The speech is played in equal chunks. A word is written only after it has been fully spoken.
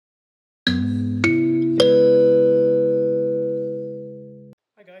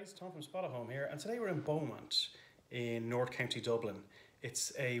guys, Tom from Spot Home here, and today we're in Beaumont in North County Dublin.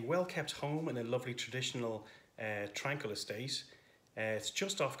 It's a well-kept home in a lovely traditional tranquil estate. It's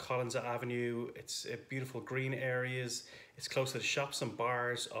just off Collins Avenue. It's beautiful green areas. It's close to the shops and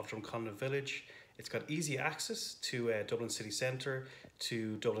bars of Drumcondon Village. It's got easy access to Dublin City Centre,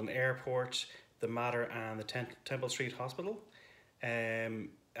 to Dublin Airport, the Mater and the Temple Street Hospital, and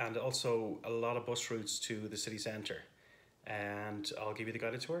also a lot of bus routes to the city centre. And I'll give you the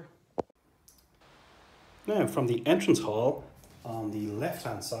guided tour. Now, from the entrance hall on the left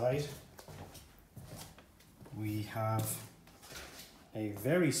hand side, we have a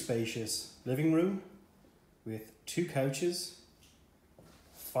very spacious living room with 2 couches,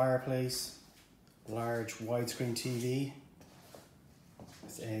 fireplace, large widescreen TV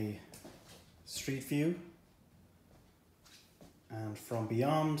with a street view. And from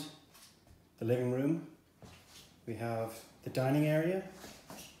beyond the living room, we have the dining area.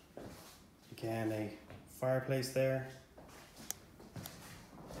 Again, a fireplace there.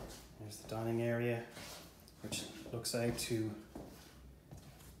 There's the dining area, which looks out to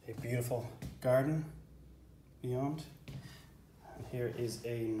a beautiful garden beyond. And here is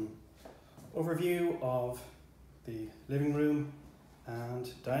an overview of the living room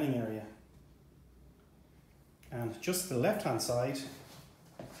and dining area. And just the left hand side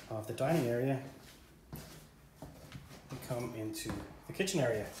of the dining area, we come into the kitchen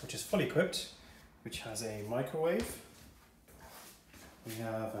area, which is fully equipped, which has a microwave. We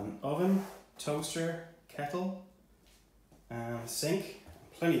have an oven, toaster, kettle, and sink,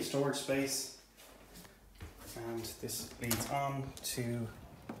 plenty of storage space. And this leads on to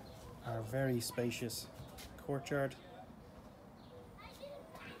our very spacious courtyard.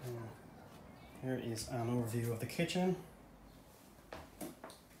 Here is an overview of the kitchen.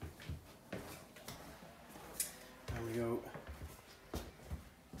 And we go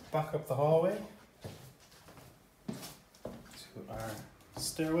back up the hallway to our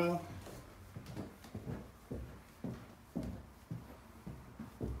stairwell.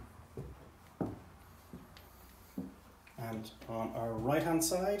 And on our right hand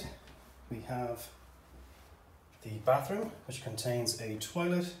side, we have the bathroom, which contains a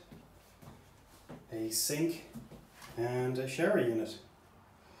toilet, a sink, and a shower unit.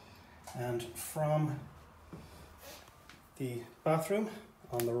 And from the bathroom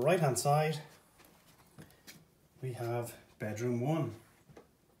on the right hand side, we have bedroom 1.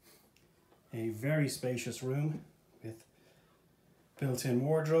 A very spacious room with built-in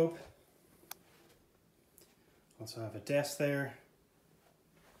wardrobe. Also have a desk there,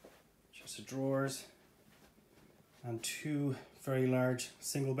 chest of drawers, and 2 very large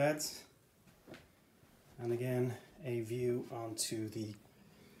single beds. And again, a view onto the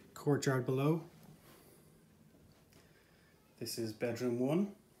courtyard below. This is bedroom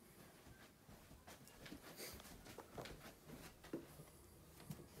 1.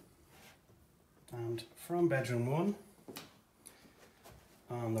 And from bedroom 1,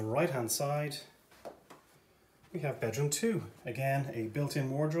 on the right hand side, we have bedroom 2. Again, a built-in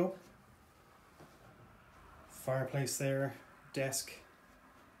wardrobe, fireplace there, desk,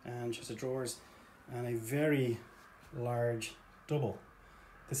 and chest of drawers, and a very large double.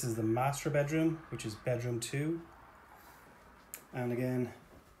 This is the master bedroom, which is bedroom 2. And again,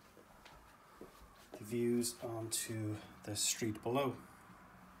 the views onto the street below.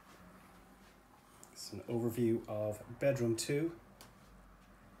 It's an overview of bedroom 2.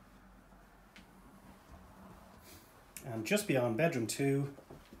 And just beyond bedroom 2,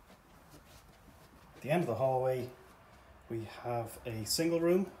 at the end of the hallway, we have a single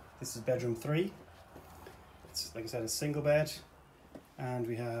room. This is bedroom 3. It's, like I said, a single bed, and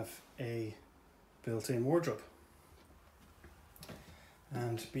we have a built-in wardrobe.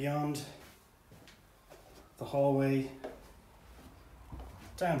 And beyond the hallway,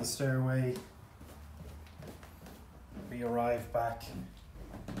 down the stairway, we arrive back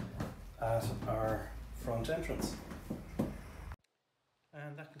at our front entrance.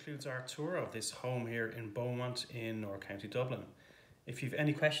 And that concludes our tour of this home here in Beaumont in North County Dublin. If you've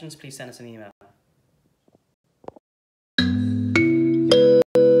any questions, please send us an email.